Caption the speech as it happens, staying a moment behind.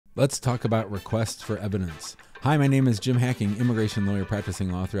Let's talk about requests for evidence. Hi, my name is Jim Hacking, immigration lawyer practicing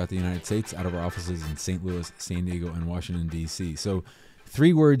law throughout the United States out of our offices in St. Louis, San Diego, and Washington, D.C. So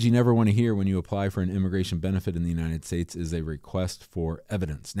 3 words you never want to hear when you apply for an immigration benefit in the United States is a request for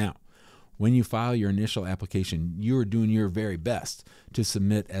evidence. Now, when you file your initial application, you're doing your very best to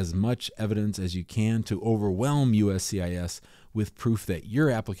submit as much evidence as you can to overwhelm USCIS with proof that your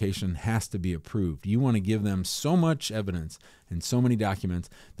application has to be approved. You want to give them so much evidence and so many documents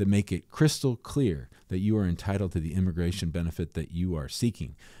that make it crystal clear that you are entitled to the immigration benefit that you are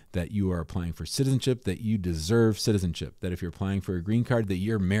seeking, that you are applying for citizenship, that you deserve citizenship, that if you're applying for a green card, that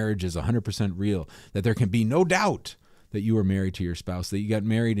your marriage is 100% real, that there can be no doubt that you were married to your spouse, that you got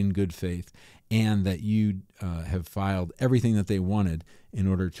married in good faith, and that you have filed everything that they wanted in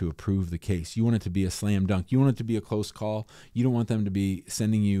order to approve the case. You want it to be a slam dunk. You want it to be a close call. You don't want them to be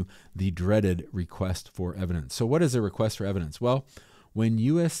sending you the dreaded request for evidence. So what is a request for evidence? Well, when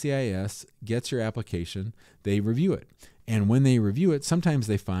USCIS gets your application, they review it. And when they review it, sometimes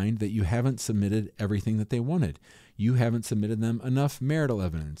they find that you haven't submitted everything that they wanted. You haven't submitted them enough marital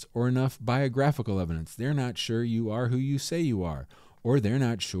evidence or enough biographical evidence. They're not sure you are who you say you are, or they're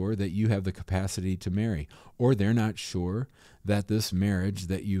not sure that you have the capacity to marry, or they're not sure that this marriage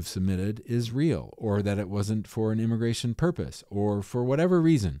that you've submitted is real, or that it wasn't for an immigration purpose, or for whatever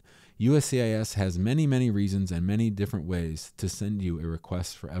reason. USCIS has many, many reasons and many different ways to send you a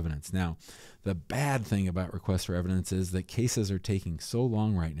request for evidence. Now, the bad thing about requests for evidence is that cases are taking so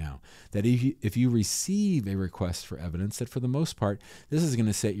long right now that if you receive a request for evidence, that for the most part, this is going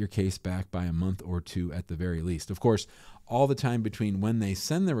to set your case back by a month or 2 at the very least. Of course, all the time between when they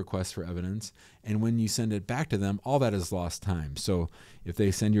send the request for evidence and when you send it back to them, all that is lost time. So if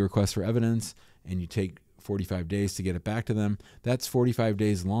they send you a request for evidence and you take 45 days to get it back to them, that's 45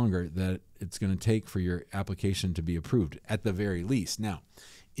 days longer that it's going to take for your application to be approved at the very least. Now,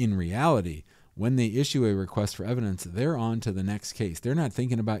 in reality, when they issue a request for evidence, they're on to the next case. They're not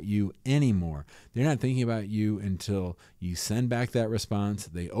thinking about you anymore. They're not thinking about you until you send back that response,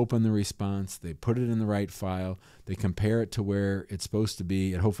 they open the response, they put it in the right file, they compare it to where it's supposed to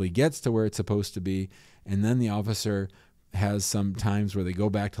be, it hopefully gets to where it's supposed to be, and then the officer has some times where they go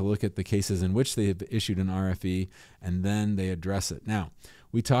back to look at the cases in which they have issued an RFE, and then they address it. Now,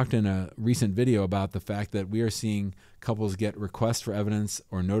 we talked in a recent video about the fact that we are seeing couples get requests for evidence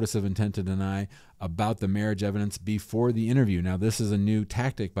or notice of intent to deny about the marriage evidence before the interview. Now, this is a new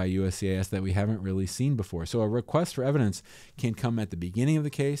tactic by USCIS that we haven't really seen before. So a request for evidence can come at the beginning of the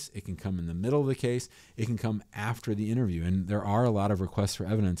case, it can come in the middle of the case, it can come after the interview. And there are a lot of requests for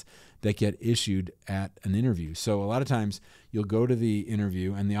evidence that get issued at an interview. So a lot of times you'll go to the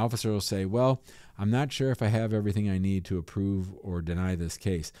interview and the officer will say, well, I'm not sure if I have everything I need to approve or deny this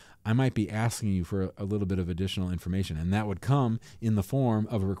case. I might be asking you for a little bit of additional information, and that would come in the form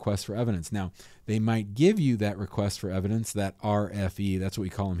of a request for evidence. Now, they might give you that request for evidence, that RFE, that's what we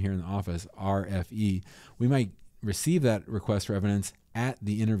call them here in the office, RFE. We might receive that request for evidence at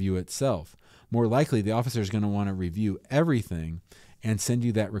the interview itself. More likely, the officer is going to want to review everything and send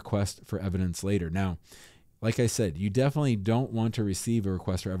you that request for evidence later. Now, like I said, you definitely don't want to receive a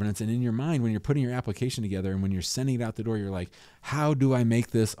request for evidence. And in your mind, when you're putting your application together and when you're sending it out the door, you're like, how do I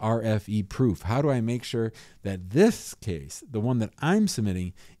make this RFE proof? How do I make sure that this case, the one that I'm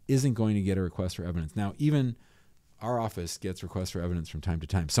submitting, isn't going to get a request for evidence? Now, even our office gets requests for evidence from time to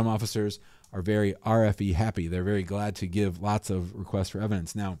time. Some officers are very RFE happy. They're very glad to give lots of requests for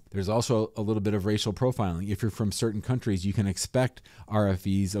evidence. Now, there's also a little bit of racial profiling. If you're from certain countries, you can expect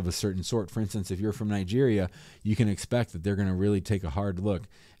RFEs of a certain sort. For instance, if you're from Nigeria, you can expect that they're going to really take a hard look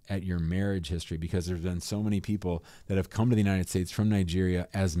at your marriage history, because there's been so many people that have come to the United States from Nigeria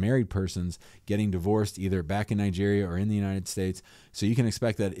as married persons getting divorced either back in Nigeria or in the United States. So you can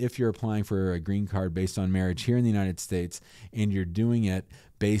expect that if you're applying for a green card based on marriage here in the United States and you're doing it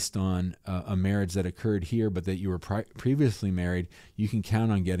based on a marriage that occurred here but that you were previously married, you can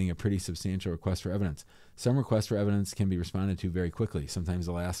count on getting a pretty substantial request for evidence. Some requests for evidence can be responded to very quickly. Sometimes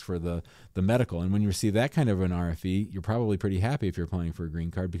they'll ask for the medical. And when you receive that kind of an RFE, you're probably pretty happy if you're applying for a green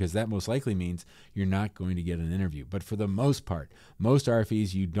card, because that most likely means you're not going to get an interview. But for the most part, most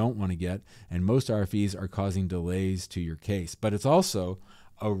RFEs you don't want to get, and most RFEs are causing delays to your case. But it's also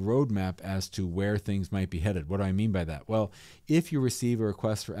a roadmap as to where things might be headed. What do I mean by that? Well, if you receive a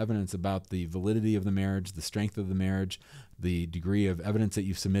request for evidence about the validity of the marriage, the strength of the marriage, the degree of evidence that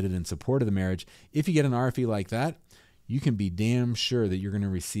you've submitted in support of the marriage, if you get an RFE like that, you can be damn sure that you're going to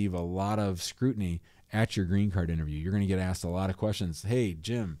receive a lot of scrutiny at your green card interview. You're going to get asked a lot of questions. Hey,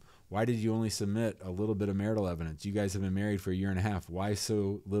 Jim, Why did you only submit a little bit of marital evidence? You guys have been married for a year and a half. Why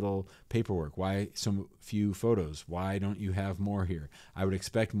so little paperwork? Why so few photos? Why don't you have more here? I would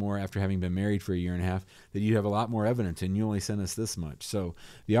expect more after having been married for a year and a half, that you have a lot more evidence, and you only sent us this much. So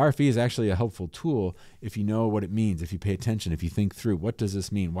the RFE is actually a helpful tool if you know what it means, if you pay attention, if you think through, what does this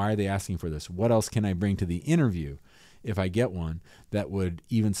mean? Why are they asking for this? What else can I bring to the interview, if I get one, that would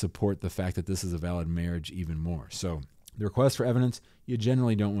even support the fact that this is a valid marriage even more? So the request for evidence, you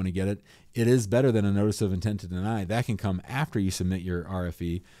generally don't want to get it. It is better than a notice of intent to deny. That can come after you submit your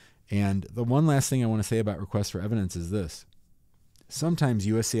RFE. And the one last thing I want to say about requests for evidence is this. Sometimes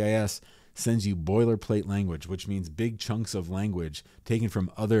USCIS sends you boilerplate language, which means big chunks of language taken from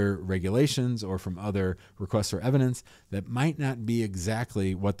other regulations or from other requests for evidence that might not be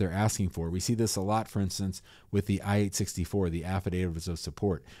exactly what they're asking for. We see this a lot, for instance, with the I-864, the affidavits of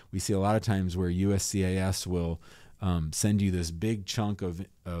support. We see a lot of times where USCIS will send you this big chunk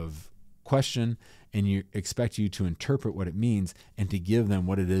of question, and you expect you to interpret what it means and to give them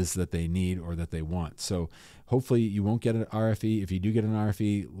what it is that they need or that they want. So hopefully you won't get an RFE. If you do get an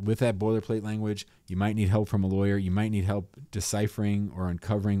RFE with that boilerplate language, you might need help from a lawyer. You might need help deciphering or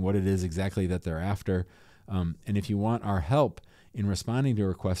uncovering what it is exactly that they're after. And if you want our help in responding to a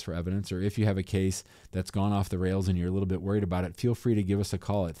request for evidence, or if you have a case that's gone off the rails and you're a little bit worried about it, feel free to give us a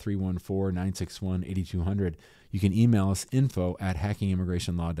call at 314-961-8200. You can email us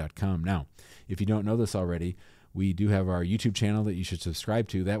info@hackingimmigrationlaw.com. Now, if you don't know this already, we do have our YouTube channel that you should subscribe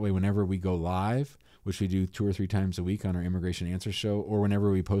to. That way, whenever we go live, which we do 2 or 3 times a week on our Immigration Answer Show, or whenever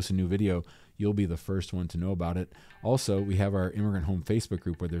we post a new video, you'll be the first one to know about it. Also, we have our Immigrant Home Facebook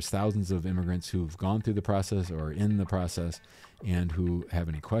group where there's thousands of immigrants who've gone through the process or are in the process and who have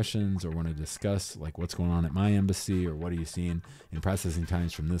any questions or want to discuss, like, what's going on at my embassy, or what are you seeing in processing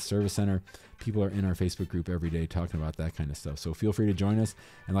times from this service center. People are in our Facebook group every day talking about that kind of stuff. So feel free to join us.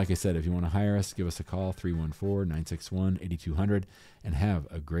 And like I said, if you want to hire us, give us a call, 314-961-8200, and have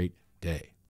a great day.